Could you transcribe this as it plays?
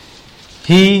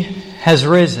He has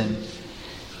risen.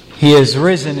 He has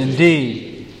risen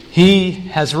indeed. He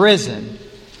has risen.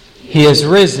 He has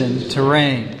risen to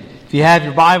reign. If you have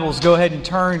your Bibles, go ahead and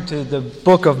turn to the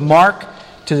book of Mark,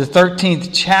 to the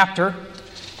 13th chapter.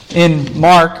 In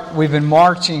Mark, we've been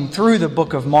marching through the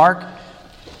book of Mark.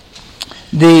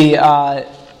 The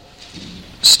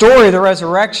story of the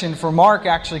resurrection for Mark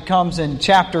actually comes in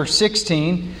chapter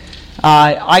 16.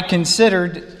 I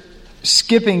considered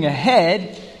skipping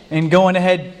ahead and going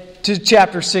ahead to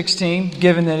chapter 16,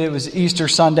 given that it was Easter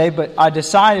Sunday, but I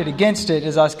decided against it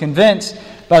as I was convinced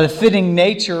by the fitting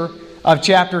nature of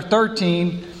chapter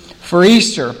 13 for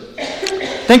Easter.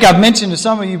 I think I've mentioned to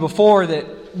some of you before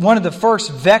that one of the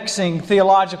first vexing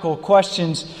theological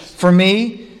questions for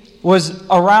me was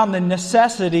around the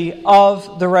necessity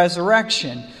of the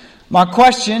resurrection. My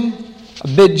question, a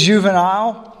bit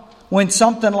juvenile, went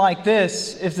something like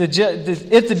this: if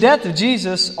the death of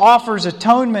Jesus offers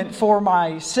atonement for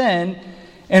my sin,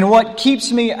 and what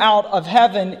keeps me out of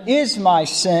heaven is my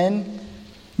sin,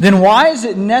 then why is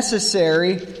it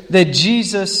necessary that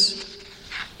Jesus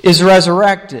is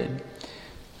resurrected?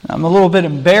 I'm a little bit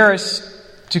embarrassed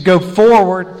to go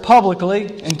forward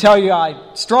publicly and tell you I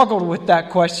struggled with that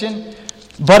question,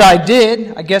 but I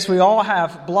did. I guess we all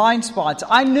have blind spots.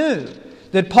 I knew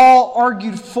that Paul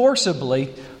argued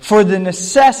forcibly for the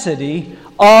necessity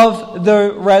of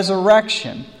the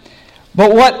resurrection.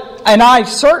 And I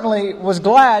certainly was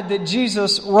glad that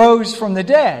Jesus rose from the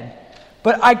dead.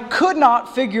 But I could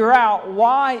not figure out,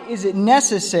 why is it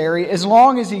necessary, as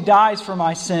long as He dies for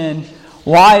my sin,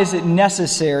 why is it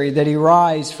necessary that He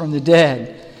rise from the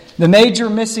dead? The major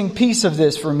missing piece of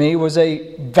this for me was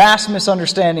a vast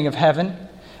misunderstanding of heaven,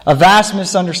 a vast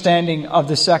misunderstanding of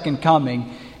the second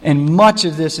coming, and much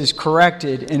of this is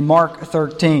corrected in Mark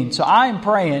 13. So I am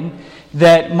praying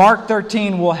that Mark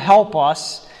 13 will help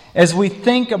us as we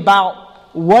think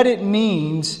about what it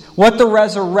means, what the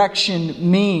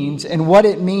resurrection means, and what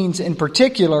it means in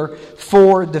particular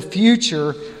for the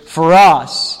future for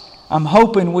us. I'm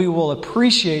hoping we will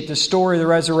appreciate the story of the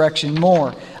resurrection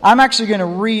more. I'm actually going to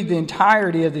read the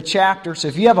entirety of the chapter, so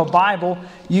if you have a Bible,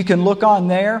 you can look on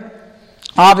there.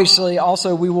 Obviously,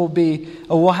 also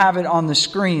we'll have it on the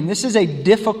screen. This is a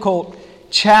difficult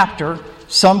chapter.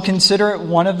 Some consider it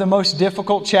one of the most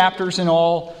difficult chapters in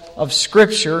all of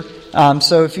Scripture.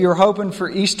 So if you're hoping for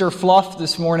Easter fluff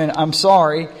this morning, I'm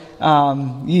sorry.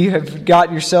 You have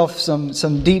got yourself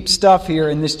some deep stuff here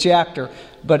in this chapter.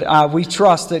 But we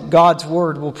trust that God's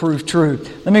Word will prove true.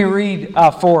 Let me read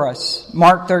for us.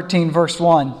 Mark 13, verse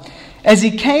 1. As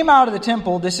He came out of the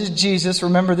temple, this is Jesus.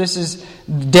 Remember, this is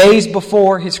days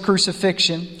before His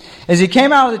crucifixion. As He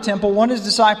came out of the temple, one of His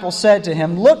disciples said to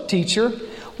Him, "Look, teacher,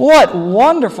 what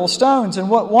wonderful stones and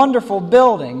what wonderful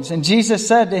buildings." And Jesus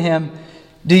said to him,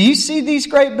 "Do you see these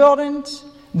great buildings?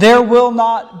 There will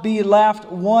not be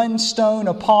left one stone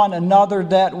upon another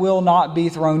that will not be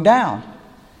thrown down."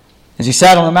 As He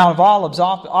sat on the Mount of Olives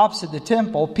opposite the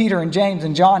temple, Peter and James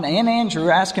and John and Andrew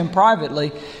asked Him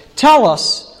privately, "Tell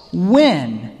us,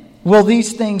 when will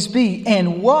these things be?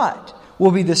 And what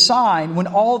will be the sign when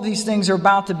all these things are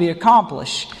about to be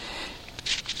accomplished?"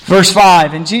 Verse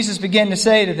 5, and Jesus began to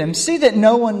say to them, "See that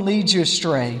no one leads you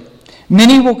astray.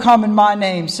 Many will come in my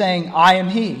name, saying, 'I am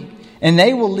He,' and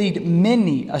they will lead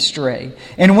many astray.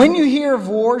 And when you hear of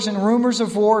wars and rumors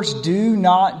of wars, do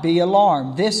not be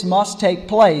alarmed. This must take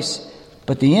place,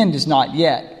 but the end is not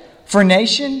yet. For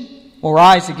nation will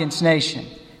rise against nation,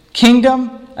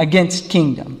 kingdom against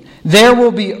kingdom. There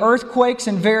will be earthquakes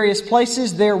in various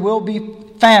places. There will be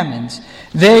famines.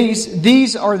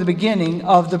 These are the beginning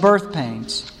of the birth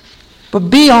pains. But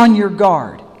be on your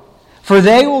guard, for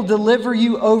they will deliver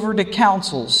you over to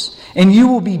councils, and you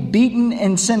will be beaten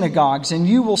in synagogues, and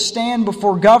you will stand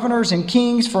before governors and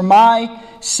kings for my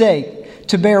sake,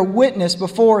 to bear witness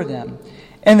before them.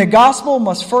 And the gospel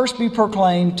must first be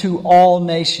proclaimed to all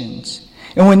nations.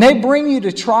 And when they bring you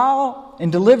to trial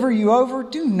and deliver you over,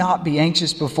 do not be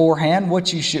anxious beforehand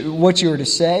what you are to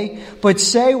say, but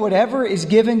say whatever is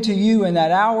given to you in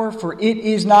that hour, for it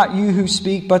is not you who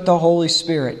speak, but the Holy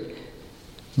Spirit.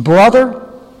 Brother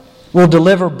will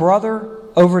deliver brother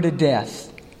over to death,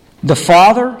 the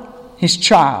father his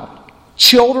child.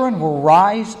 Children will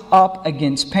rise up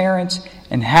against parents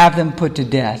and have them put to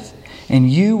death, and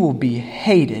you will be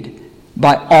hated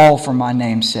by all for my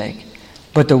name's sake.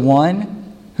 But the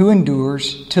one who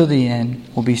endures till the end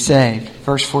will be saved."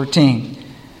 Verse 14.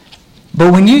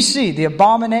 "But when you see the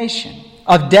abomination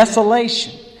of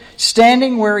desolation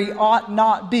standing where he ought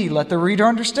not be," let the reader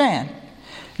understand,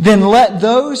 "then let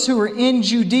those who are in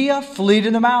Judea flee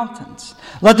to the mountains.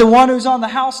 Let the one who's on the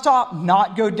housetop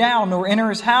not go down nor enter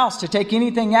his house to take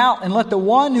anything out, and let the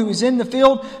one who is in the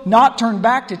field not turn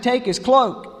back to take his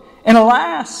cloak. And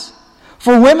alas,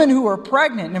 for women who are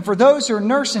pregnant and for those who are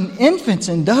nursing infants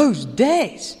in those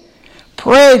days,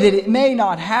 pray that it may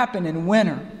not happen in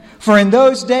winter. For in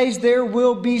those days there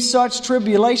will be such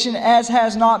tribulation as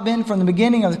has not been from the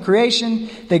beginning of the creation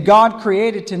that God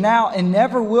created to now, and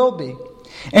never will be.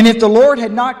 And if the Lord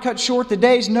had not cut short the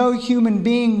days, no human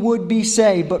being would be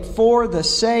saved. But for the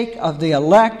sake of the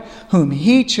elect whom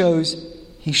He chose,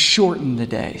 He shortened the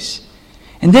days.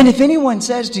 And then if anyone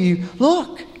says to you,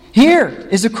 look, here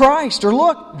is the Christ, or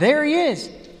look, there He is,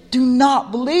 do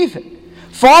not believe it.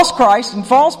 False Christs and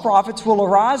false prophets will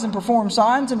arise and perform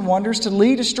signs and wonders to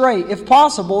lead astray, if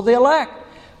possible, the elect.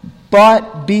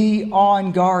 But be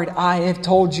on guard. I have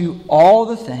told you all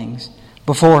the things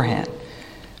beforehand.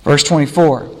 Verse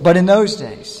 24, but in those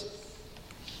days,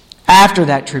 after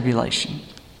that tribulation,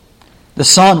 the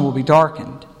sun will be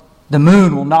darkened, the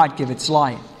moon will not give its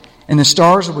light, and the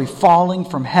stars will be falling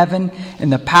from heaven,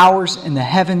 and the powers in the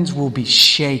heavens will be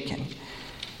shaken.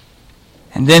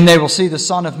 And then they will see the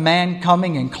Son of Man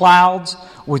coming in clouds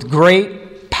with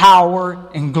great power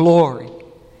and glory.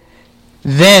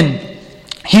 Then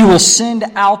He will send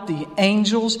out the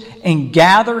angels and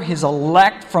gather His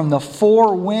elect from the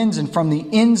four winds and from the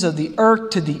ends of the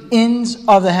earth to the ends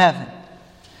of the heaven.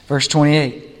 Verse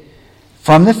 28.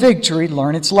 From the fig tree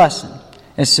learn its lesson.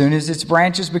 As soon as its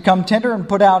branches become tender and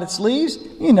put out its leaves,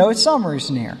 you know its summer is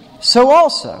near. So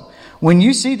also, when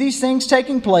you see these things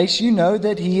taking place, you know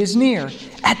that He is near,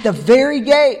 at the very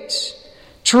gates.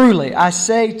 Truly, I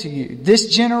say to you, this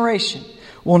generation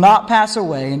will not pass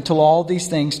away until all these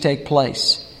things take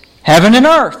place. Heaven and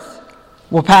earth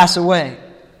will pass away,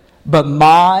 but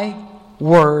my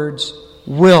words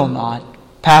will not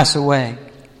pass away.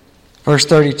 Verse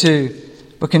 32,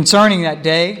 but concerning that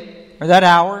day or that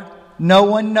hour, no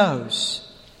one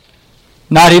knows,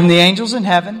 not even the angels in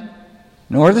heaven,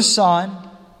 nor the Son,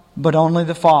 but only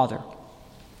the Father.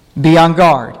 Be on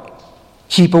guard.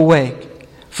 Keep awake,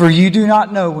 for you do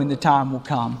not know when the time will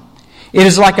come. It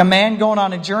is like a man going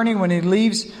on a journey when he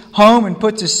leaves home and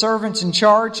puts his servants in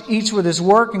charge, each with his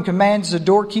work, and commands the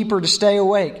doorkeeper to stay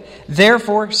awake.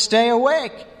 Therefore, stay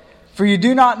awake, for you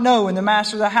do not know when the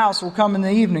master of the house will come in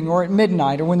the evening, or at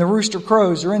midnight, or when the rooster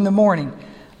crows, or in the morning,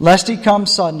 lest he come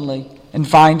suddenly and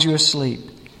find you asleep.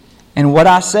 And what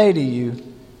I say to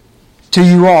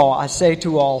you all, I say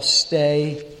to all,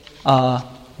 stay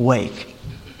awake.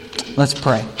 Let's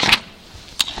pray.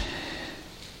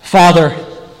 Father,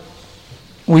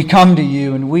 we come to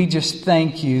You and we just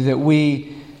thank You that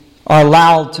we are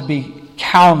allowed to be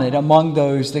counted among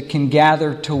those that can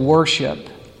gather to worship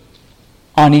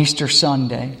on Easter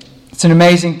Sunday. It's an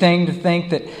amazing thing to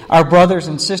think that our brothers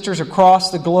and sisters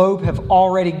across the globe have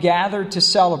already gathered to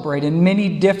celebrate in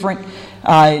many different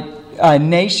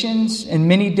nations and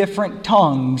many different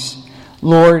tongues,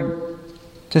 Lord,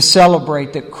 to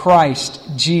celebrate that Christ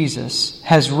Jesus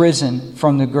has risen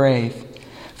from the grave.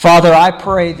 Father, I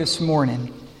pray this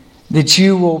morning that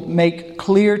You will make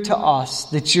clear to us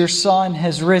that Your Son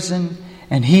has risen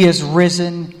and He is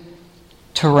risen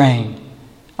to reign.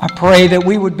 I pray that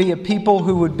we would be a people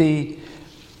who would be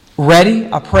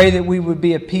ready. I pray that we would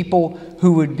be a people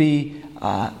who would be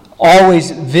always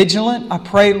vigilant. I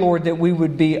pray, Lord, that we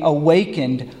would be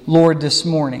awakened, Lord, this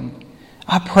morning.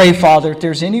 I pray, Father, if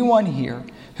there's anyone here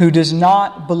who does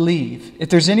not believe, if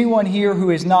there's anyone here who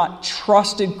has not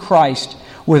trusted Christ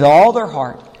with all their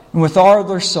heart and with all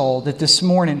their soul, that this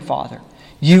morning, Father,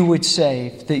 You would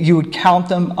save, that You would count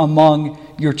them among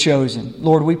Your chosen.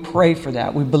 Lord, we pray for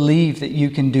that. We believe that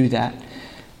You can do that.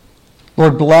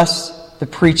 Lord, bless the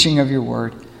preaching of Your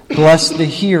word. Bless the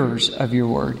hearers of Your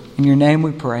word. In Your name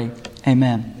we pray.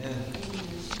 Amen.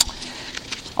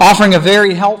 Offering a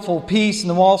very helpful piece in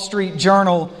the Wall Street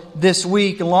Journal this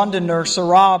week, Londoner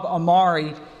Sohrab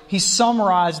Ahmari, he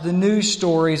summarized the news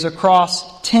stories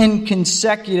across 10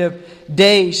 consecutive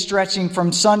days stretching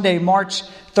from Sunday, March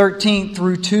 13th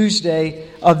through Tuesday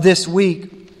of this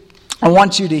week. I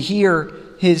want you to hear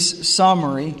his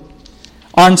summary.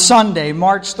 On Sunday,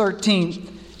 March 13th,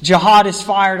 jihadists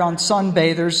fired on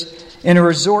sunbathers in a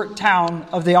resort town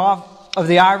of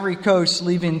the Ivory Coast,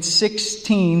 leaving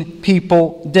 16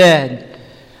 people dead.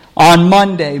 On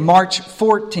Monday, March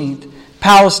 14th,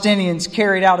 Palestinians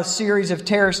carried out a series of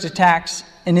terrorist attacks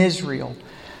in Israel.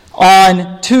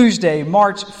 On Tuesday,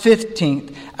 March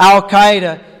 15th,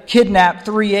 Al-Qaeda kidnapped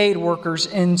 3 aid workers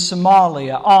in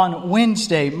Somalia. On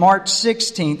Wednesday, March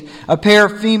 16th, a pair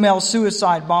of female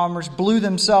suicide bombers blew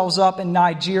themselves up in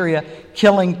Nigeria,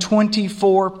 killing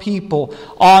 24 people.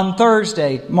 On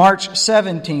Thursday, March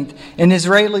 17th, an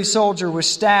Israeli soldier was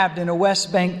stabbed in a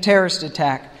West Bank terrorist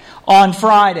attack. On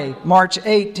Friday, March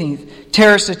 18th,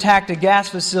 terrorists attacked a gas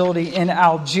facility in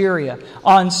Algeria.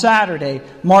 On Saturday,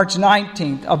 March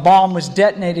 19th, a bomb was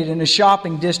detonated in a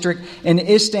shopping district in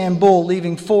Istanbul,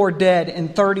 leaving 4 dead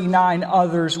and 39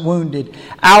 others wounded.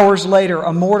 Hours later,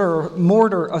 a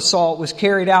mortar assault was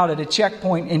carried out at a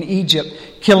checkpoint in Egypt,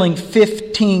 killing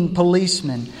 15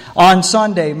 policemen. On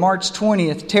Sunday, March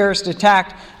 20th, terrorists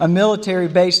attacked a military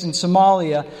base in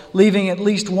Somalia, leaving at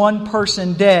least 1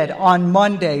 person dead. On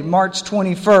Monday, March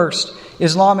 21st,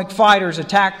 Islamic fighters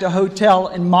attacked a hotel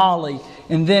in Mali.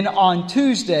 And then on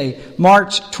Tuesday,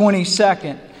 March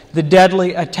 22nd, the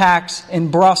deadly attacks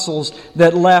in Brussels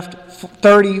that left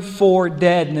 34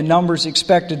 dead, and the numbers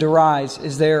expected to rise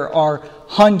as there are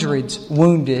hundreds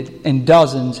wounded and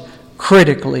dozens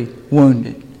critically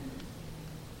wounded.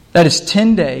 That is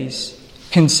 10 days,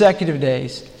 consecutive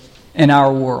days, in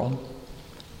our world.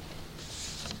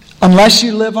 Unless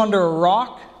you live under a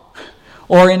rock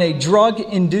or in a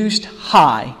drug-induced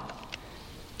high,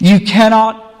 you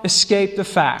cannot escape the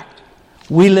fact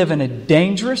we live in a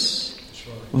dangerous,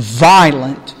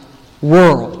 violent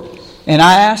world. And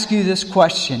I ask you this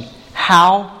question: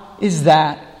 how is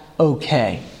that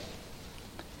okay?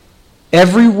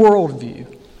 Every worldview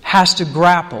has to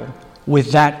grapple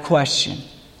with that question.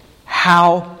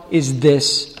 How is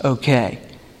this okay?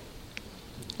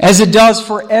 As it does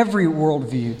for every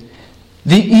worldview,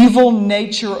 the evil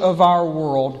nature of our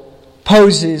world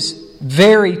poses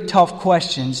very tough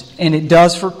questions, and it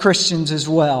does for Christians as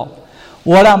well.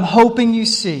 What I'm hoping you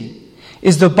see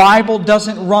is the Bible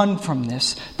doesn't run from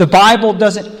this. The Bible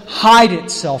doesn't hide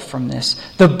itself from this.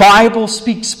 The Bible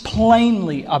speaks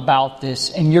plainly about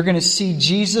this, and you're going to see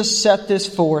Jesus set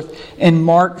this forth in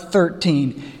Mark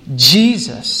 13.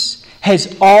 Jesus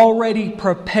has already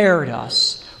prepared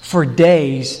us for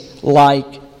days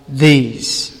like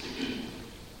these.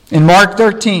 In Mark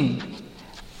 13,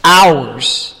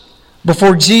 hours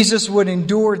before Jesus would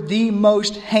endure the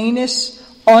most heinous,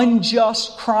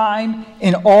 unjust crime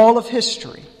in all of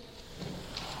history,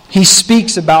 He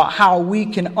speaks about how we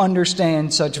can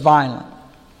understand such violence.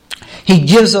 He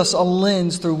gives us a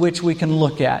lens through which we can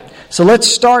look at. So let's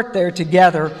start there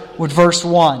together with verse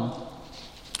 1.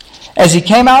 As He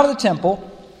came out of the temple,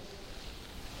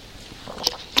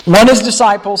 one of His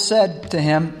disciples said to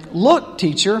Him, "Look,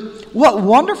 teacher, what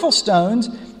wonderful stones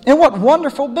and what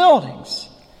wonderful buildings."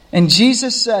 And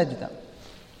Jesus said to them,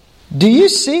 "Do you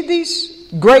see these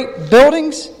great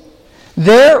buildings?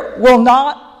 There will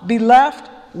not be left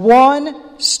one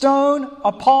stone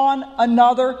upon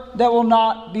another that will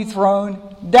not be thrown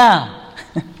down."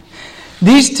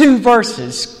 These 2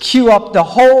 verses cue up the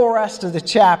whole rest of the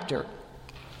chapter.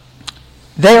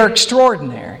 They are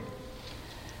extraordinary.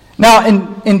 Now,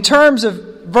 in terms of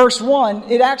verse 1,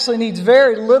 it actually needs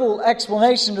very little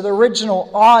explanation to the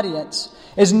original audience,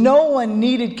 as no one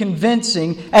needed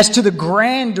convincing as to the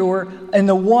grandeur and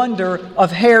the wonder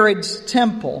of Herod's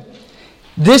temple.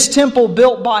 This temple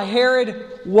built by Herod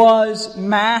was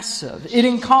massive. It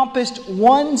encompassed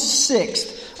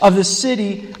 1/6 of the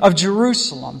city of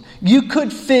Jerusalem. You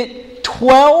could fit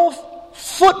 12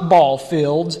 football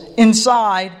fields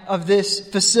inside of this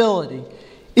facility.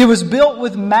 It was built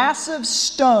with massive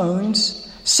stones,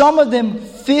 some of them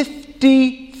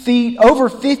over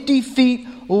 50 feet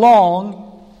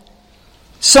long,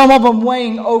 some of them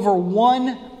weighing over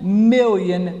 1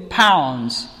 million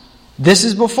pounds. This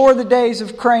is before the days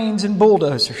of cranes and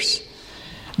bulldozers.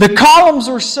 The columns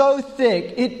were so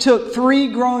thick, it took 3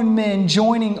 grown men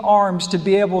joining arms to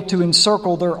be able to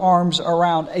encircle their arms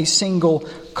around a single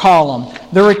column.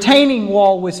 The retaining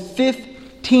wall was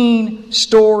 15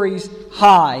 stories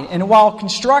high. And while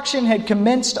construction had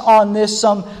commenced on this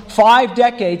some 5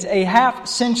 decades, a half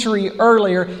century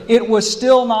earlier, it was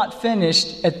still not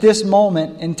finished at this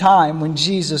moment in time when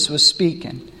Jesus was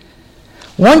speaking.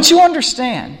 Once you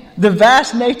understand the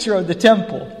vast nature of the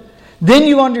temple, then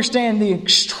you understand the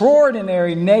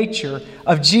extraordinary nature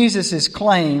of Jesus'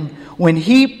 claim when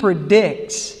He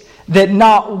predicts that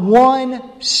not one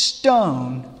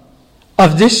stone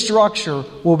of this structure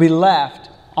will be left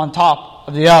on top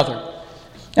of the other.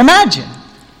 Imagine,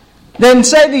 then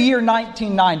say the year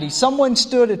 1990, someone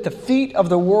stood at the feet of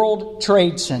the World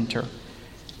Trade Center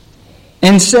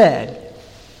and said,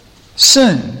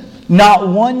 "Soon, not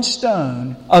one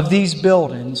stone of these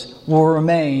buildings will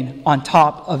remain on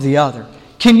top of the other."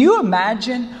 Can you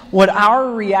imagine what our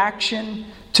reaction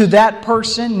to that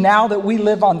person now that we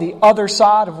live on the other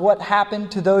side of what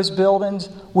happened to those buildings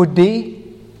would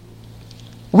be?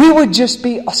 We would just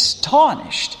be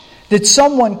astonished that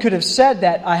someone could have said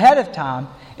that ahead of time.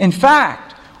 In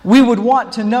fact, we would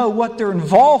want to know what their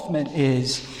involvement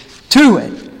is to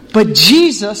it. But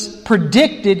Jesus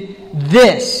predicted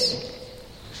this.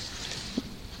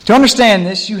 To understand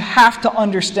this, you have to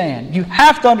understand. You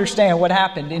have to understand what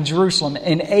happened in Jerusalem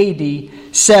in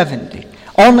AD 70.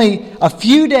 Only a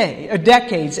few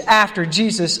decades after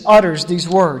Jesus utters these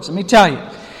words. Let me tell you,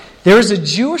 there is a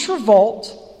Jewish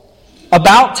revolt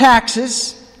about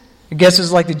taxes. I guess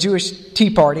it's like the Jewish Tea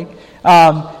Party.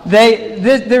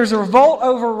 There's a revolt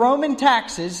over Roman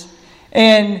taxes.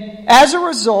 And as a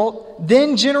result,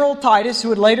 then General Titus, who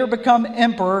would later become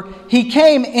emperor, he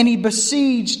came and he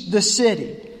besieged the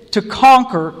city to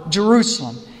conquer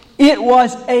Jerusalem. It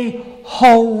was a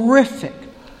horrific,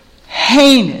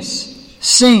 heinous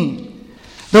scene.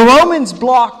 The Romans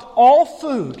blocked all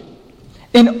food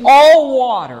and all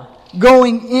water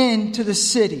going into the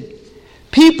city.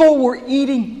 People were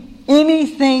eating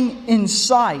anything in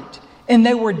sight, and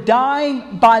they were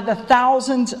dying by the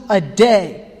thousands a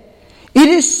day. It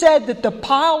is said that the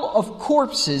pile of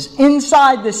corpses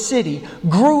inside the city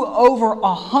grew over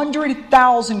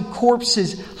 100,000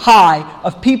 corpses high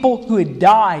of people who had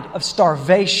died of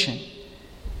starvation.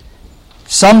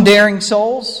 Some daring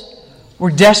souls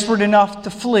were desperate enough to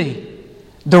flee.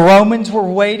 The Romans were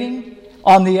waiting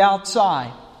on the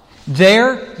outside.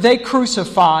 There they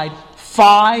crucified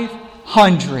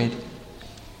 500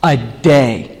 a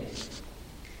day.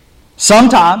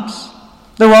 Sometimes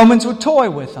the Romans would toy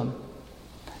with them.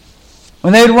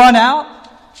 When they'd run out,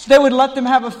 they would let them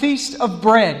have a feast of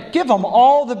bread. Give them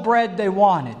all the bread they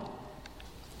wanted,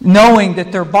 knowing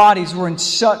that their bodies were in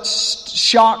such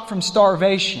shock from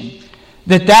starvation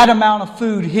that amount of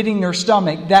food hitting their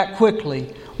stomach that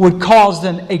quickly would cause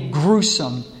them a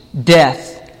gruesome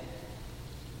death.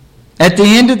 At the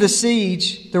end of the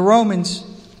siege, the Romans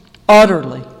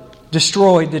utterly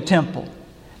destroyed the temple.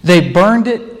 They burned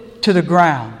it to the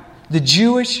ground. The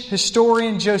Jewish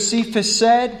historian Josephus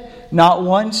said, not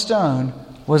one stone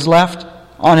was left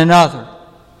on another.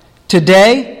 To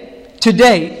date,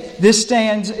 this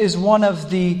stands as one of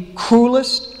the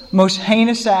cruelest, most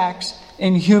heinous acts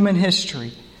in human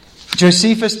history.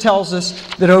 Josephus tells us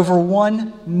that over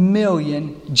 1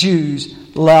 million Jews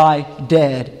lie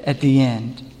dead at the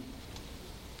end.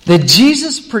 That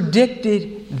Jesus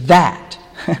predicted that.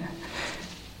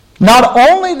 Not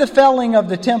only the felling of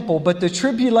the temple, but the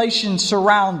tribulation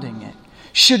surrounding it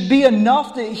should be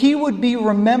enough that he would be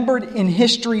remembered in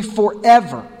history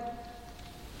forever.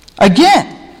 Again,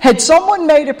 had someone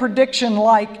made a prediction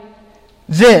like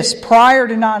this prior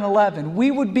to 9/11,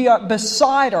 we would be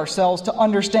beside ourselves to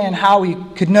understand how he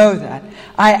could know that.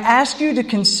 I ask you to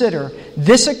consider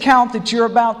this account that you're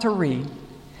about to read,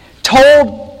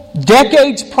 told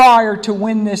decades prior to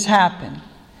when this happened.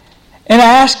 And I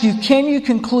ask you, can you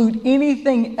conclude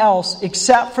anything else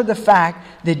except for the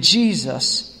fact that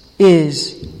Jesus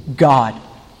is God?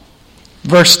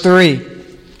 Verse 3.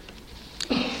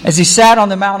 As he sat on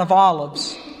the Mount of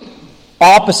Olives,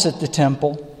 opposite the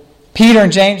temple, Peter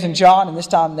and James and John, and this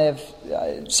time they have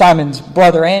Simon's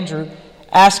brother Andrew,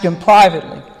 ask him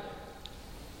privately,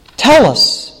 tell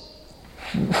us,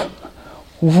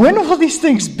 when will these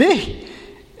things be?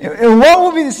 And what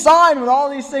will be the sign when all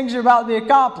these things are about to be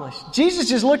accomplished? Jesus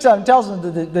just looks at him and tells him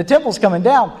that the temple's coming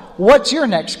down. What's your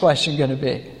next question going to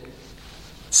be?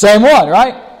 Same one,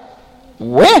 right?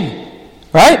 When?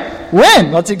 Right?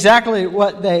 When? That's exactly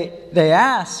what they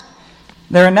ask.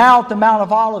 They're now at the Mount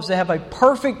of Olives. They have a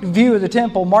perfect view of the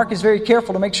temple. Mark is very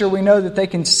careful to make sure we know that they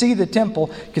can see the temple,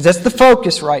 because that's the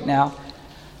focus right now.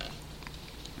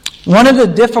 One of the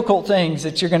difficult things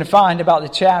that you're going to find about the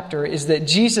chapter is that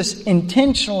Jesus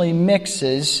intentionally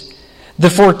mixes the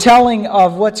foretelling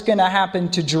of what's going to happen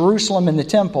to Jerusalem and the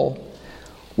temple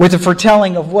with the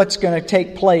foretelling of what's going to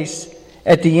take place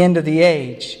at the end of the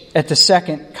age, at the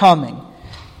second coming.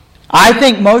 I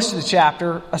think most of the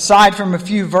chapter, aside from a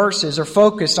few verses, are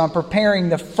focused on preparing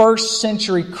the first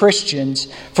century Christians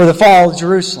for the fall of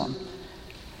Jerusalem.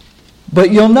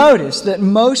 But you'll notice that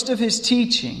most of his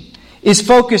teaching is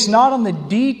focused not on the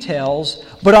details,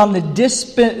 but on the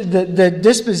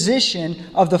disposition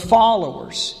of the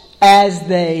followers as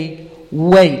they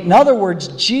wait. In other words,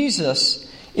 Jesus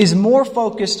is more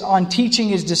focused on teaching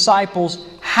his disciples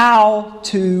how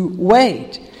to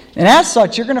wait. And as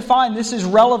such, you're going to find this is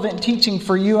relevant teaching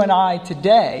for you and I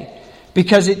today,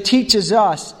 because it teaches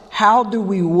us how do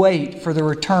we wait for the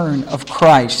return of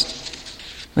Christ.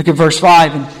 Look at verse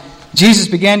 5. And Jesus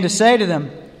began to say to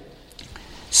them,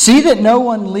 See that no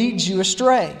one leads you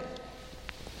astray.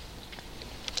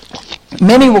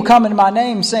 Many will come in my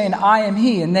name, saying, I am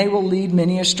he, and they will lead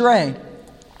many astray.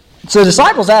 So the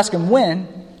disciples ask him when,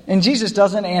 and Jesus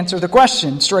doesn't answer the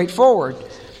question straightforward.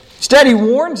 Instead, he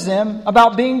warns them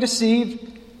about being deceived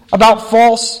about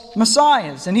false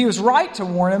messiahs. And he was right to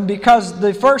warn them because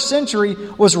the first century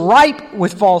was ripe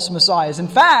with false messiahs. In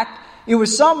fact, it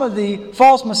was some of the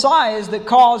false messiahs that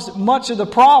caused much of the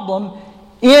problem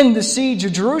in the siege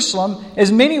of Jerusalem,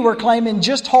 as many were claiming,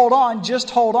 just hold on,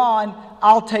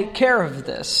 I'll take care of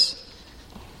this.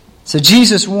 So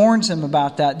Jesus warns them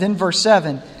about that. Then verse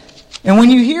 7, and when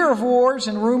you hear of wars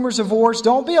and rumors of wars,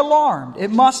 don't be alarmed.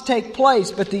 It must take place,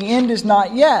 but the end is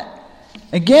not yet.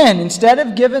 Again, instead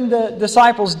of giving the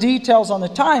disciples details on the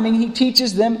timing, he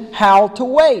teaches them how to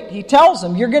wait. He tells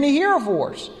them, you're going to hear of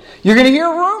wars. You're going to hear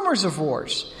rumors of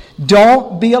wars.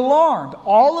 Don't be alarmed.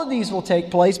 All of these will take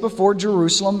place before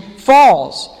Jerusalem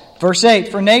falls. Verse 8,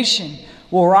 for nation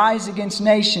will rise against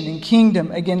nation and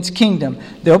kingdom against kingdom.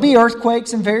 There'll be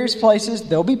earthquakes in various places.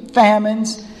 There'll be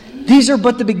famines. These are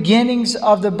but the beginnings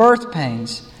of the birth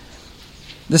pains.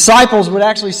 Disciples would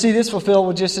actually see this fulfilled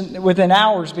within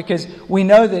hours, because we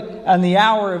know that on the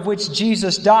hour of which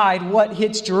Jesus died, what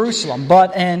hits Jerusalem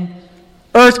but an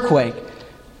earthquake?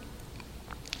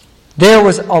 There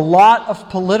was a lot of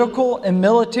political and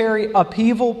military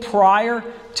upheaval prior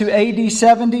to AD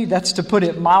 70. That's to put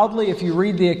it mildly. If you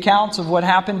read the accounts of what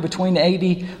happened between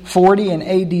AD 40 and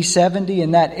AD 70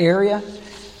 in that area,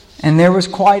 and there was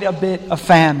quite a bit of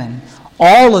famine.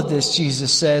 All of this,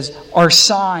 Jesus says, are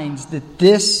signs that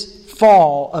this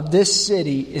fall of this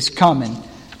city is coming.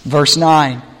 Verse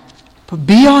 9, but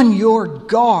be on your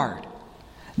guard.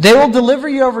 They will deliver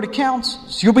you over to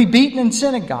councils. You'll be beaten in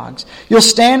synagogues. You'll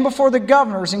stand before the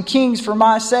governors and kings for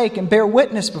my sake and bear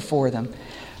witness before them.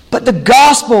 But the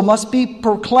gospel must be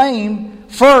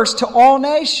proclaimed first to all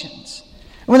nations.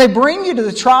 When they bring you to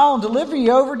the trial and deliver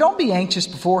you over, don't be anxious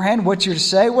beforehand what you're to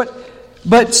say,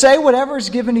 but say whatever is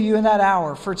given to you in that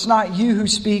hour, for it's not you who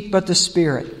speak, but the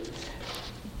Spirit.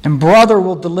 And brother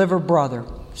will deliver brother.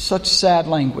 Such sad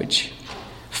language.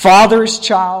 Father is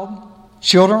child.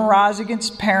 Children rise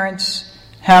against parents,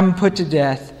 have them put to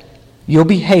death. You'll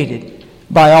be hated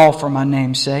by all for my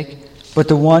name's sake, but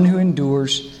the one who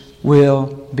endures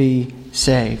will be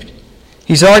saved.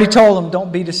 He's already told them,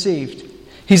 don't be deceived.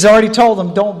 He's already told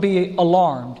them, don't be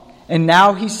alarmed. And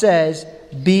now he says,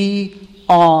 be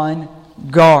on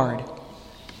guard.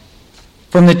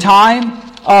 From the time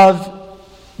of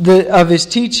his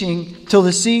teaching till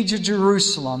the siege of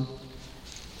Jerusalem,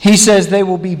 he says they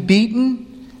will be beaten,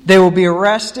 they will be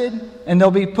arrested, and they'll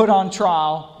be put on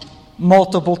trial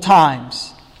multiple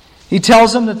times. He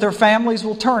tells them that their families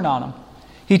will turn on them.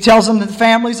 He tells them that the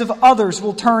families of others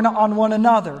will turn on one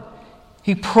another.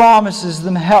 He promises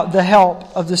them the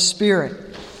help of the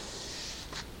Spirit.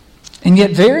 And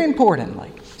yet, very importantly,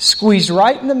 squeezed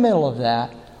right in the middle of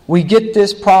that, we get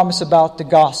this promise about the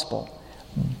gospel.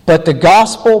 But the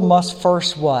gospel must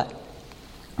first what?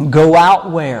 Go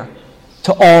out where?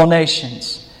 To all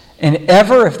nations. And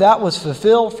ever, if that was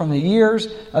fulfilled from the years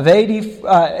of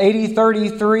AD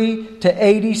 33 to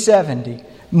AD 70,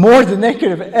 more than they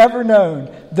could have ever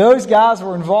known, those guys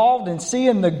were involved in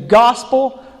seeing the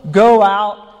gospel go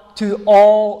out to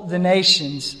all the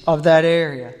nations of that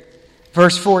area.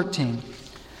 Verse 14.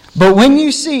 But when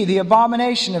you see the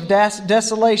abomination of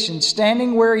desolation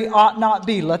standing where he ought not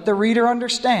be, let the reader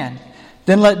understand.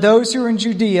 Then let those who are in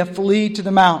Judea flee to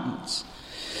the mountains.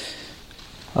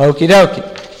 Okie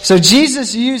dokie. So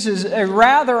Jesus uses a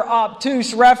rather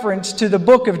obtuse reference to the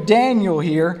book of Daniel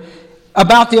here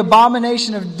about the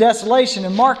abomination of desolation.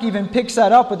 And Mark even picks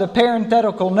that up with a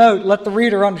parenthetical note, let the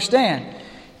reader understand.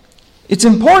 It's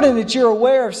important that you're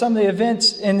aware of some of the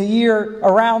events in the year,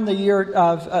 around the year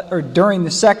of, or during the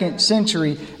 2nd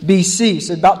century BC.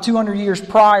 So about 200 years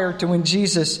prior to when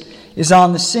Jesus is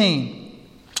on the scene.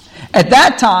 At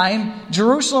that time,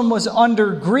 Jerusalem was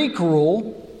under Greek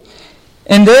rule.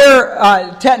 And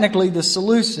they're technically the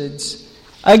Seleucids.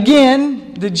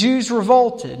 Again, the Jews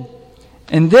revolted.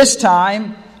 And this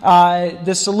time,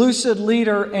 the Seleucid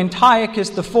leader Antiochus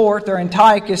IV, or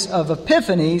Antiochus of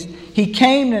Epiphanes, he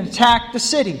came and attacked the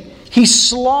city. He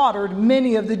slaughtered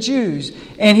many of the Jews.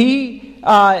 And he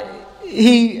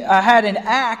had an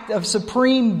act of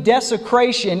supreme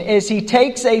desecration as he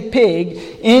takes a pig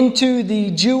into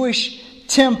the Jewish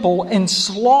temple and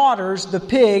slaughters the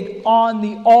pig on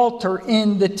the altar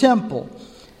in the temple.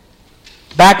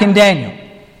 Back in Daniel,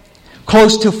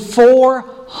 close to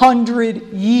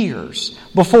 400 years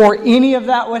before any of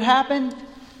that would happen,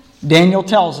 Daniel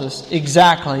tells us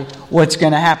exactly what's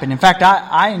going to happen. In fact,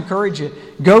 I encourage you,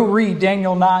 go read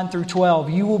Daniel 9 through 12.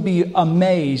 You will be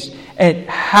amazed at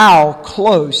how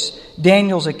close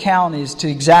Daniel's account is to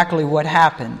exactly what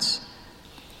happens.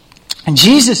 And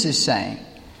Jesus is saying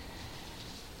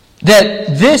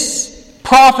that this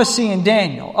prophecy in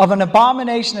Daniel of an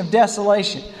abomination of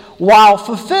desolation, while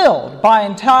fulfilled by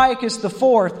Antiochus IV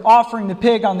offering the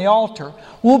pig on the altar,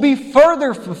 will be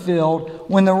further fulfilled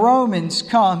when the Romans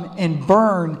come and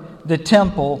burn the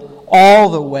temple all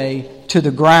the way to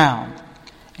the ground.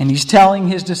 And he's telling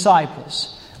his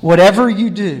disciples, whatever you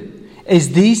do, as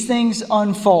these things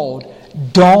unfold,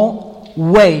 don't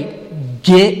wait,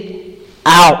 get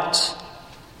out.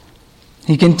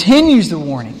 He continues the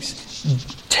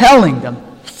warnings, telling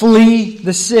them, flee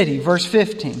the city. Verse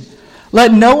 15.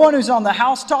 Let the one who's on the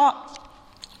housetop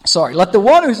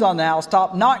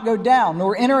not go down,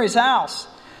 nor enter his house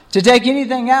to take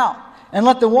anything out. And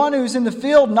let the one who's in the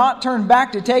field not turn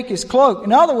back to take his cloak.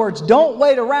 In other words, don't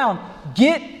wait around.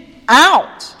 Get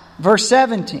out. Verse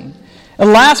 17.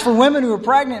 Alas, for women who are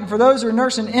pregnant and for those who are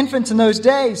nursing infants in those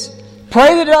days,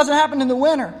 pray that it doesn't happen in the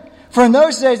winter. For in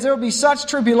those days there will be such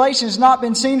tribulation as not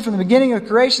been seen from the beginning of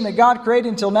creation that God created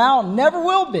until now, and never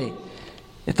will be.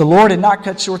 If the Lord had not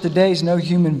cut short the days, no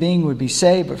human being would be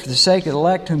saved. But for the sake of the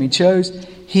elect whom He chose,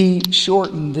 He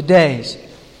shortened the days.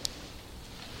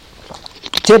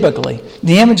 Typically,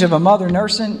 the image of a mother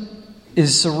nursing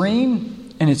is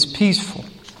serene and it's peaceful.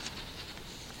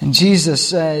 And Jesus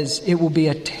says it will be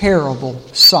a terrible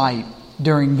sight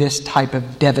during this type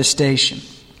of devastation.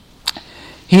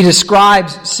 He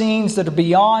describes scenes that are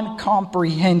beyond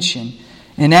comprehension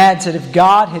and adds that if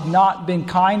God had not been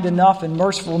kind enough and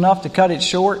merciful enough to cut it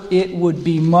short, it would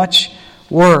be much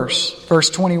worse. Verse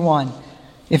 21.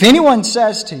 If anyone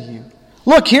says to you,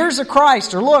 look, here's the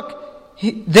Christ, or look,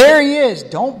 there He is,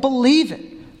 don't believe it.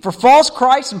 For false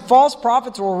Christs and false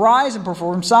prophets will rise and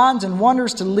perform signs and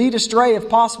wonders to lead astray, if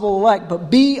possible, elect. But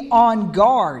be on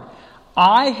guard.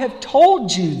 I have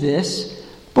told you this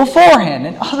beforehand.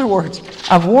 In other words,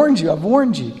 I've warned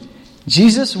you.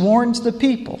 Jesus warns the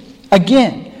people.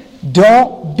 Again,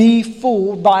 don't be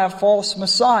fooled by a false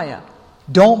Messiah.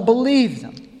 Don't believe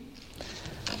them.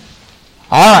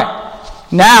 All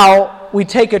right. Now we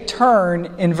take a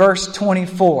turn in verse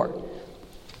 24.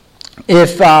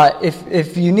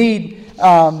 If you need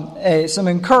some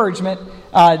encouragement,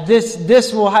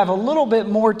 this will have a little bit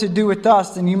more to do with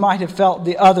us than you might have felt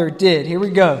the other did. Here we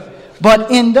go.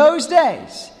 But in those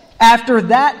days, after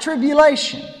that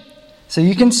tribulation, so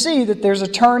you can see that there's a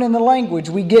turn in the language.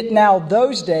 We get now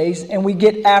those days, and we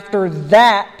get after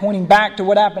that, pointing back to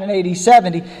what happened in AD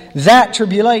 70, that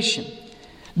tribulation.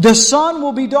 The sun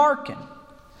will be darkened.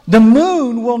 The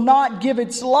moon will not give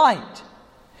its light.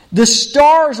 The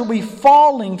stars will be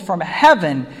falling from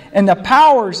heaven, and the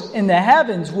powers in the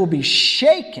heavens will be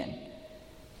shaken.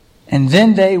 And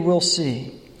then they will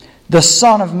see the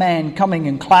Son of Man coming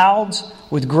in clouds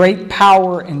with great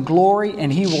power and glory,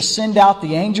 and He will send out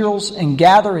the angels and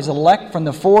gather His elect from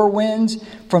the four winds,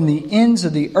 from the ends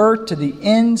of the earth to the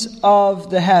ends of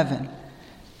the heaven.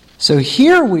 So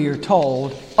here we are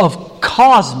told of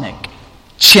cosmic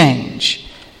change.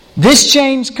 This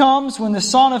change comes when the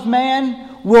Son of Man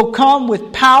will come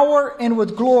with power and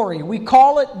with glory. We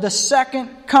call it the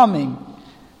second coming.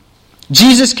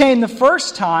 Jesus came the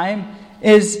first time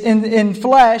is in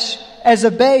flesh as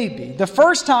a baby. The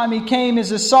first time He came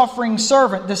as a suffering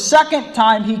servant. The second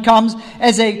time He comes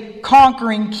as a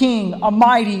conquering king, a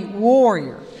mighty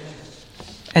warrior.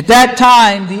 At that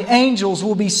time, the angels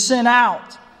will be sent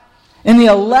out, and the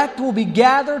elect will be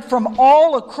gathered from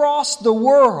all across the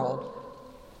world.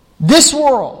 This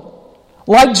world,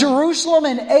 like Jerusalem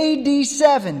in AD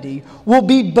 70, will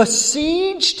be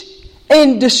besieged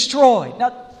and destroyed.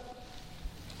 Now,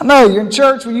 I know you're in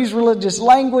church, we use religious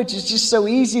language. It's just so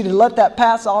easy to let that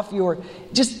pass off your...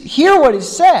 Just hear what is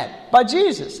said by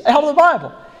Jesus out of the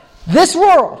Bible. This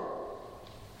world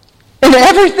and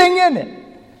everything in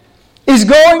it is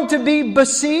going to be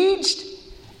besieged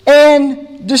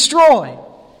and destroyed.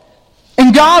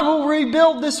 And God will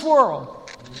rebuild this world.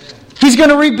 He's going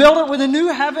to rebuild it with a new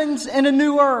heavens and a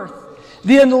new earth.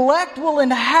 The elect will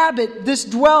inhabit this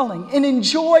dwelling and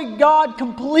enjoy God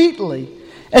completely,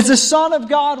 as the Son of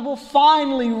God will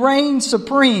finally reign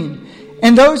supreme.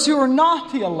 And those who are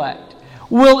not the elect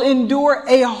will endure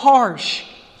a harsh,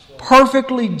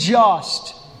 perfectly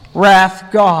just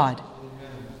wrath God.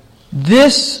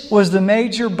 This was the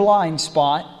major blind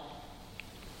spot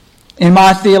in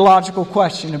my theological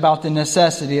question about the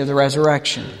necessity of the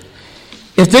resurrection.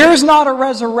 If there is not a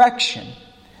resurrection,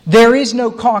 there is no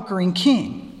conquering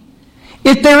king.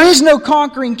 If there is no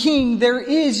conquering king, there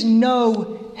is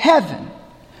no heaven.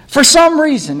 For some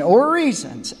reason or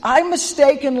reasons, I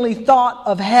mistakenly thought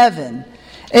of heaven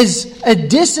as a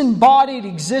disembodied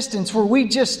existence where we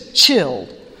just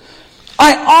chilled.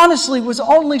 I honestly was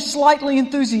only slightly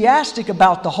enthusiastic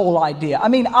about the whole idea. I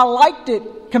mean, I liked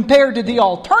it compared to the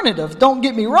alternative, don't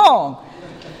get me wrong.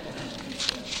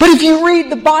 But if you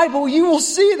read the Bible, you will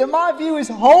see that my view is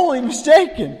wholly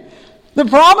mistaken. The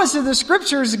promise of the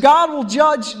Scripture is God will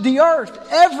judge the earth.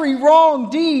 Every wrong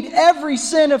deed, every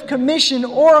sin of commission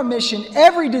or omission,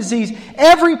 every disease,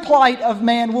 every plight of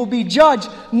man will be judged.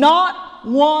 Not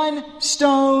one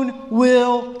stone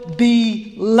will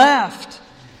be left.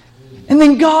 And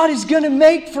then God is going to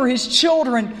make for His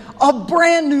children a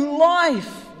brand new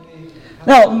life.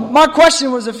 Now, my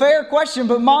question was a fair question,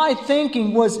 but my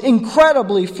thinking was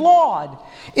incredibly flawed.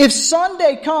 If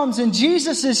Sunday comes and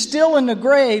Jesus is still in the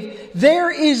grave,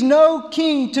 there is no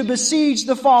king to besiege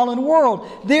the fallen world.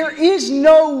 There is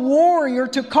no warrior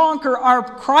to conquer our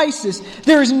crisis.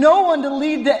 There is no one to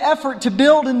lead the effort to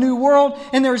build a new world,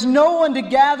 and there's no one to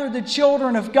gather the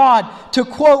children of God. To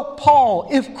quote Paul,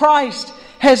 if Christ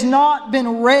has not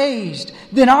been raised,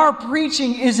 then our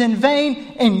preaching is in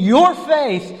vain and your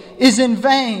faith is in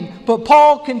vain. But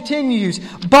Paul continues,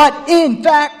 but in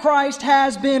fact Christ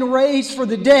has been raised for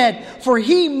the dead, for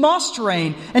He must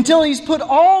reign until He's put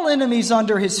all enemies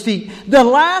under His feet. The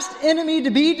last enemy to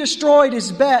be destroyed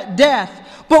is death.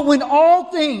 But when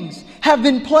all things have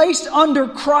been placed under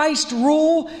Christ's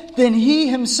rule, then He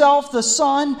Himself, the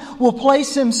Son, will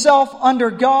place Himself under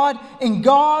God, and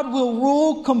God will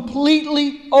rule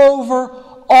completely over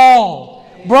all.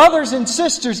 Brothers and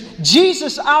sisters,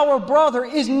 Jesus, our brother,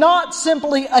 is not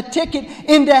simply a ticket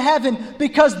into heaven,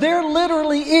 because there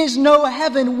literally is no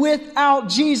heaven without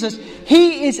Jesus.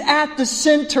 He is at the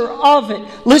center of it.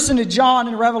 Listen to John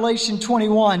in Revelation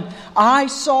 21. I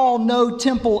saw no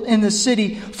temple in the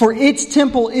city, for its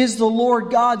temple is the Lord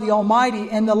God, the Almighty,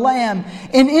 and the Lamb.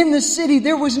 And in the city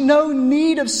there was no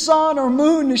need of sun or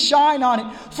moon to shine on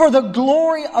it, for the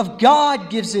glory of God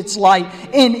gives its light,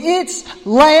 and its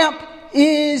lamp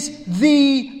is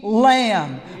the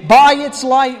Lamb. By its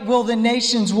light will the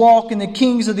nations walk, and the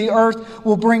kings of the earth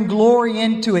will bring glory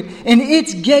into it. And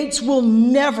its gates will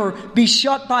never be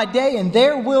shut by day, and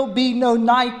there will be no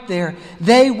night there.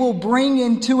 They will bring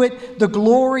into it the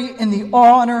glory and the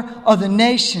honor of the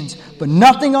nations. But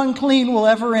nothing unclean will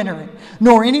ever enter it,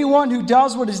 nor anyone who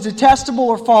does what is detestable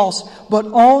or false, but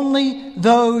only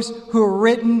those who are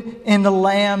written in the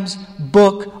Lamb's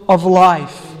book of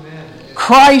life.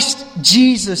 Christ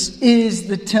Jesus is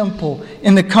the temple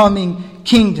in the coming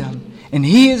kingdom. And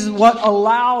He is what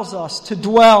allows us to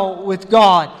dwell with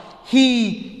God.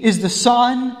 He is the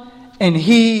sun and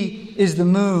He is the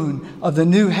moon of the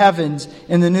new heavens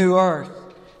and the new earth.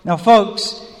 Now,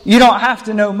 folks, you don't have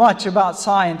to know much about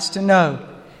science to know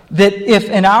that if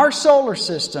in our solar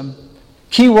system,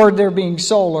 keyword there being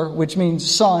solar, which means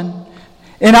sun,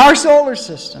 in our solar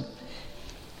system,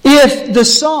 if the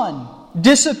sun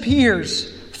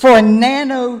disappears for a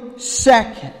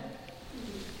nanosecond,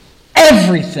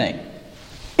 everything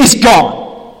is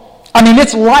gone. I mean,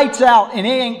 it's lights out and it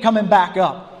ain't coming back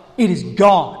up. It is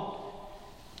gone.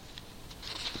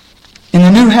 In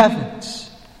the new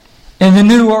heavens, in the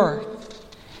new earth,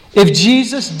 if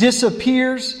Jesus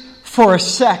disappears for a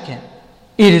second,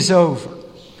 it is over.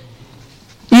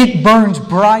 It burns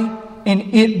bright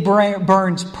and it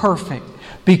burns perfect,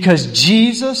 because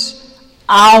Jesus,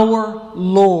 our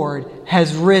Lord,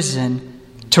 has risen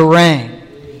to reign.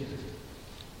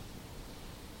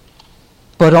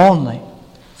 But only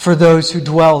for those who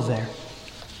dwell there.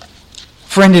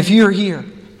 Friend, if you're here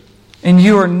and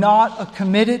you are not a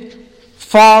committed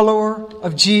follower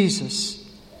of Jesus,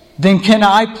 then can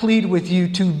I plead with you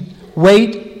to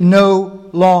wait no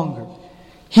longer.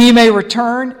 He may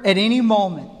return at any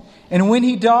moment, and when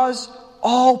He does,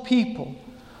 all people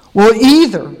will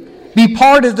either be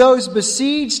part of those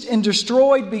besieged and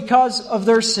destroyed because of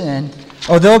their sin,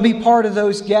 or they'll be part of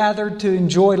those gathered to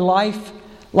enjoy life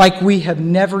like we have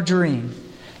never dreamed.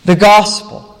 The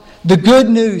gospel, the good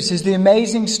news, is the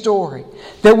amazing story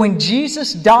that when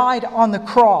Jesus died on the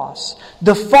cross,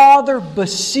 the Father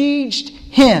besieged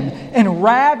Him and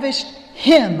ravished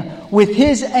Him with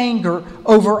His anger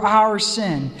over our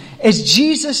sin. As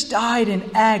Jesus died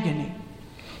in agony,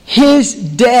 His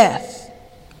death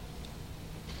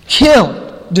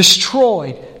killed,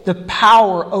 destroyed the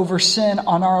power over sin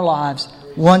on our lives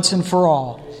once and for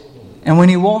all. And when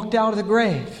He walked out of the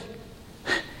grave,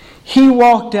 He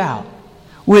walked out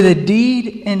with a deed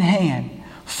in hand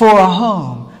for a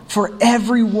home for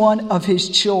every one of His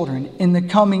children in the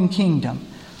coming kingdom.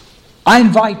 I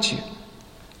invite you,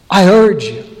 I urge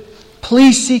you,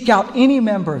 please seek out any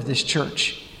member of this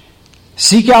church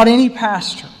Seek out any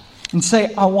pastor and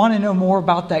say, I want to know more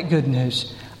about that good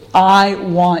news. I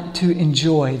want to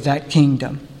enjoy that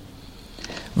kingdom.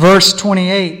 Verse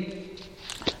 28,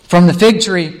 from the fig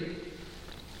tree,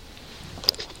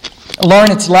 learn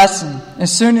its lesson.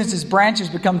 As soon as its branches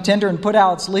become tender and put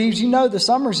out its leaves, you know the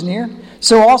summer's near.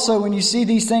 So also when you see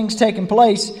these things taking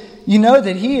place, you know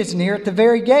that He is near at the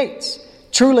very gates.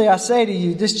 Truly I say to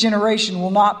you, this generation will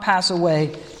not pass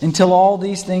away until all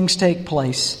these things take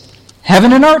place.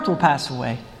 Heaven and earth will pass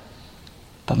away,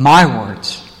 but my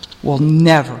words will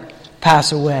never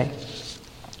pass away.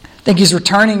 I think He's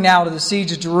returning now to the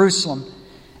siege of Jerusalem,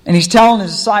 and He's telling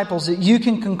His disciples that you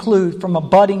can conclude from a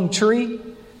budding tree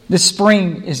the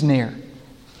spring is near.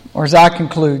 Or as I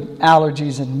conclude,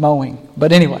 allergies and mowing.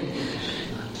 But anyway,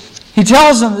 He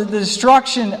tells them that the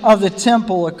destruction of the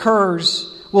temple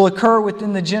will occur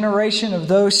within the generation of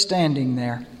those standing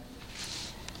there.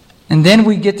 And then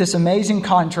we get this amazing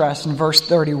contrast in verse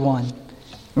 31.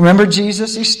 Remember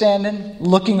Jesus, He's standing,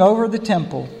 looking over the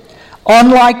temple.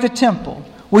 Unlike the temple,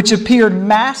 which appeared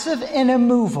massive and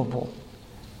immovable,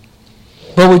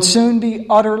 but would soon be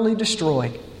utterly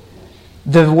destroyed,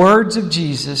 the words of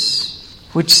Jesus,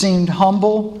 which seemed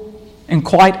humble and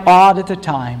quite odd at the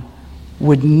time,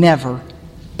 would never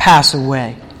pass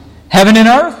away. Heaven and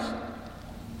earth,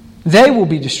 they will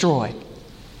be destroyed.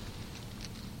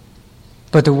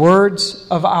 But the words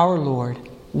of our Lord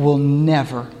will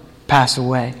never pass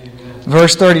away. Amen.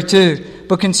 Verse 32,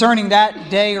 but concerning that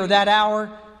day or that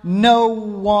hour, no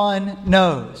one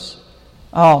knows.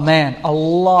 Oh man, a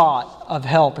lot of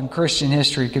help in Christian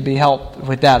history could be helped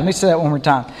with that. Let me say that one more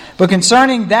time. But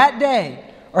concerning that day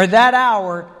or that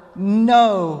hour,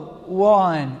 no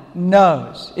one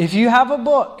knows. If you have a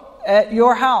book at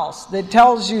your house that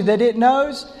tells you that it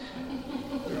knows,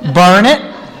 burn it.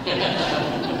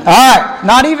 All right,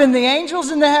 not even the angels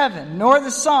in the heaven, nor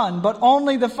the Son, but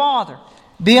only the Father.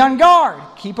 Be on guard,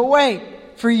 keep awake,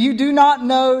 for you do not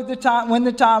know the time when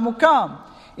the time will come.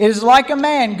 It is like a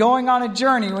man going on a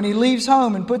journey when he leaves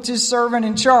home and puts his servant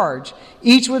in charge,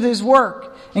 each with his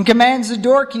work, and commands the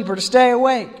doorkeeper to stay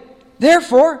awake.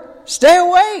 Therefore, stay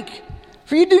awake,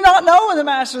 for you do not know when the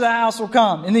master of the house will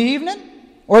come, in the evening,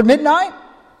 or at midnight,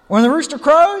 or when the rooster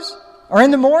crows, or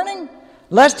in the morning,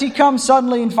 lest he come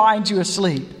suddenly and find you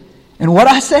asleep. And what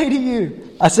I say to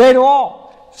you, I say to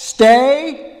all,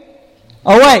 stay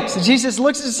awake. So Jesus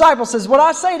looks at his disciples and says, what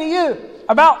I say to you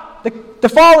about the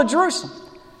fall of Jerusalem,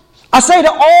 I say to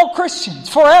all Christians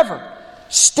forever,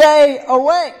 stay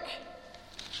awake.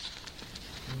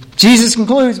 Jesus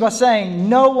concludes by saying,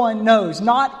 no one knows,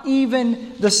 not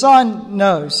even the Son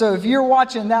knows. So if you're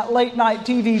watching that late night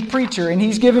TV preacher and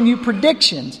he's giving you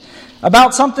predictions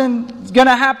about something that's going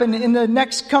to happen in the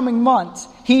next coming months,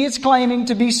 he is claiming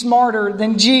to be smarter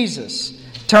than Jesus.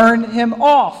 Turn him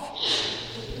off.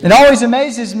 It always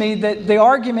amazes me that the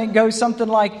argument goes something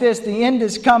like this: the end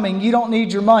is coming, you don't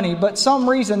need your money. But some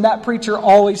reason that preacher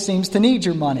always seems to need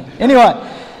your money. Anyway,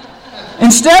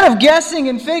 instead of guessing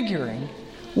and figuring,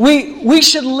 we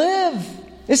should live.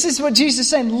 This is what Jesus is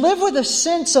saying. Live with a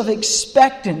sense of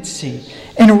expectancy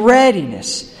and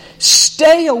readiness.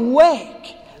 Stay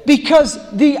awake, because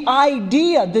the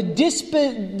idea, the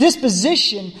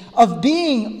disposition of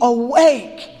being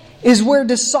awake is where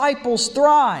disciples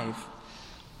thrive.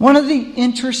 One of the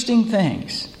interesting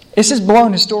things, this has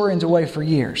blown historians away for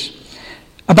years,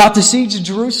 about the siege of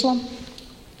Jerusalem,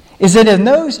 is that in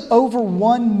those over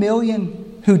 1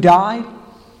 million who died,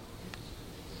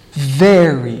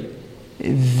 very,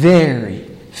 very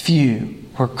few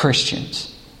were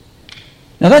Christians.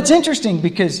 Now that's interesting,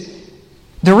 because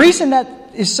the reason that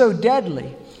is so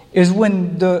deadly is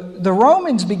when the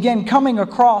Romans began coming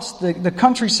across the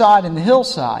countryside and the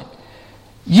hillside,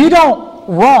 you don't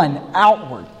run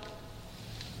outward.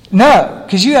 No,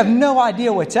 because you have no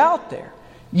idea what's out there.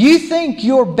 You think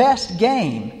your best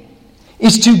game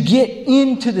is to get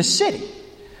into the city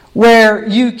where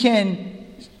you can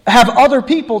have other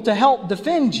people to help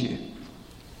defend you.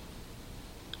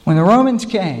 When the Romans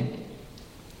came,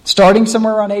 starting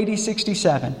somewhere around AD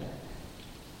 67,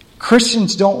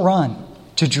 Christians don't run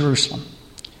to Jerusalem.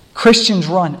 Christians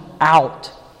run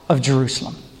out of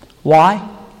Jerusalem. Why?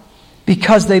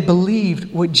 Because they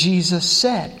believed what Jesus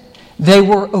said. They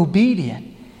were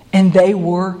obedient and they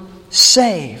were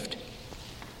saved.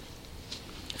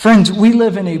 Friends, we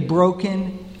live in a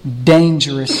broken,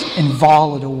 dangerous, and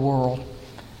volatile world.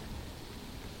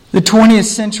 The 20th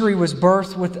century was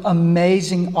birthed with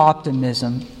amazing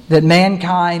optimism that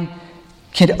mankind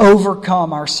can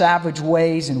overcome our savage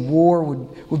ways and war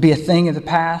would be a thing of the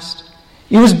past.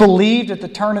 It was believed at the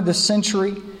turn of the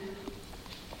century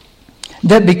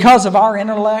that because of our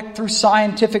intellect, through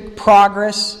scientific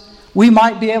progress, we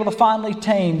might be able to finally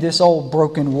tame this old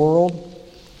broken world.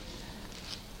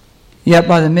 Yet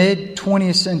by the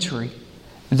mid-20th century,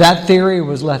 that theory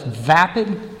was left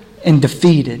vapid and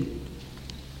defeated.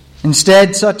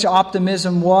 Instead, such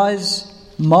optimism was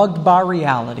mugged by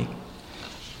reality,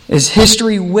 as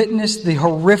history witnessed the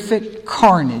horrific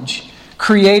carnage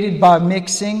created by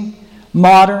mixing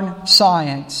modern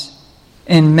science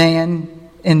and man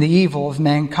and the evil of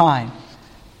mankind.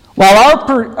 While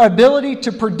our ability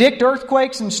to predict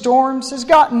earthquakes and storms has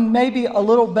gotten maybe a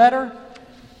little better,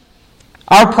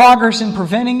 our progress in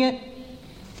preventing it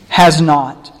has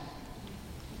not.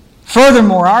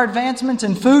 Furthermore, our advancements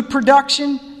in food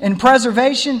production and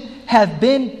preservation have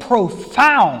been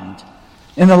profound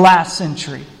in the last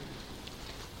century.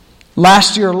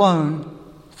 Last year alone,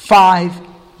 5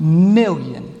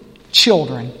 million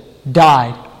children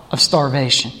died of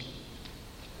starvation.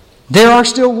 There are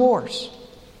still wars,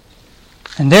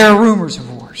 and there are rumors of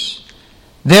wars.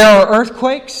 There are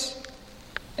earthquakes,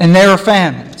 and there are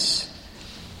famines.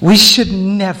 We should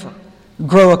never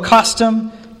grow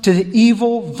accustomed to the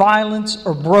evil, violence,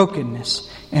 or brokenness,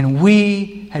 and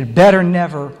we had better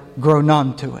never grow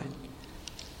numb to it.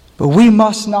 But we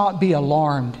must not be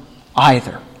alarmed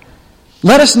either.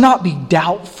 Let us not be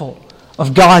doubtful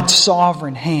of God's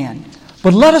sovereign hand,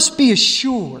 but let us be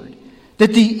assured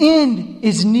that the end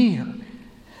is near.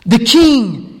 The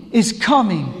King is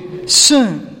coming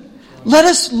soon. Let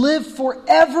us live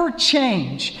forever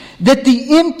changed, that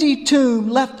the empty tomb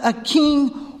left a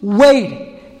king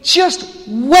waiting, just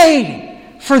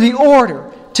waiting for the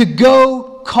order to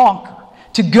go conquer,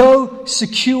 to go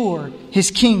secure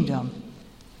his kingdom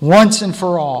once and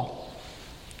for all.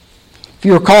 If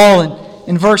you recall,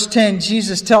 in verse 10,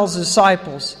 Jesus tells his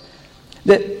disciples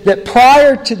that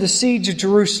prior to the siege of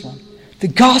Jerusalem, the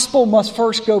gospel must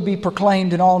first go be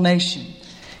proclaimed in all nations.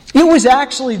 It was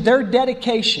actually their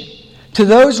dedication to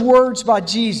those words by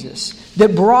Jesus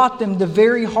that brought them the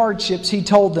very hardships he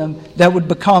told them that would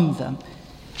become them.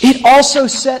 It also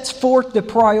sets forth the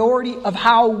priority of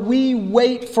how we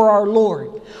wait for our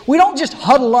Lord. We don't just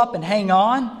huddle up and hang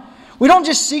on. We don't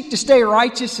just seek to stay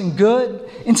righteous and good.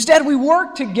 Instead, we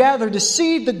work together to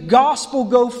see the gospel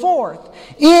go forth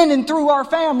in and through our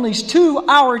families, to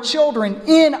our children,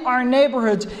 in our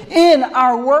neighborhoods, in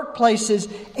our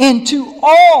workplaces, and to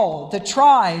all the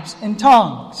tribes and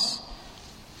tongues.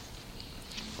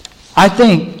 I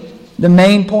think the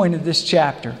main point of this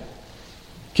chapter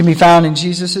can be found in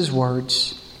Jesus'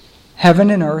 words.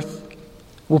 Heaven and earth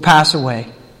will pass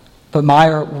away, but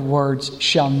my words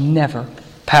shall never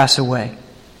pass away.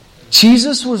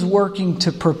 Jesus was working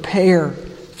to prepare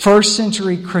first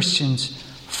century Christians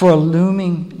for a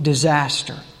looming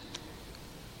disaster.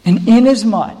 And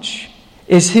inasmuch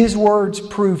as his words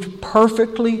proved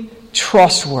perfectly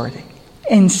trustworthy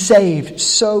and saved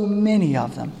so many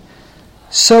of them,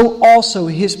 so also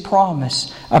his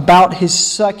promise about his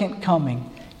second coming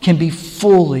can be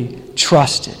fully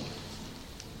trusted.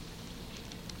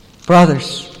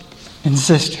 Brothers and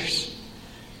sisters,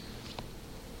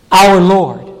 our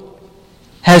Lord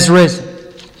has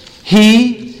risen.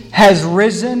 He has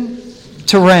risen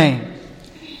to reign.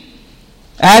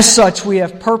 As such, we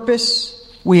have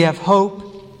purpose, we have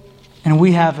hope, and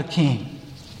we have a King.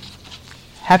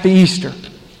 Happy Easter,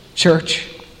 church.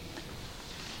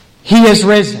 He has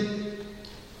risen.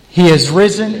 He has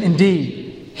risen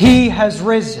indeed. He has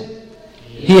risen.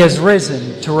 He has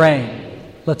risen to reign.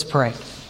 Let's pray.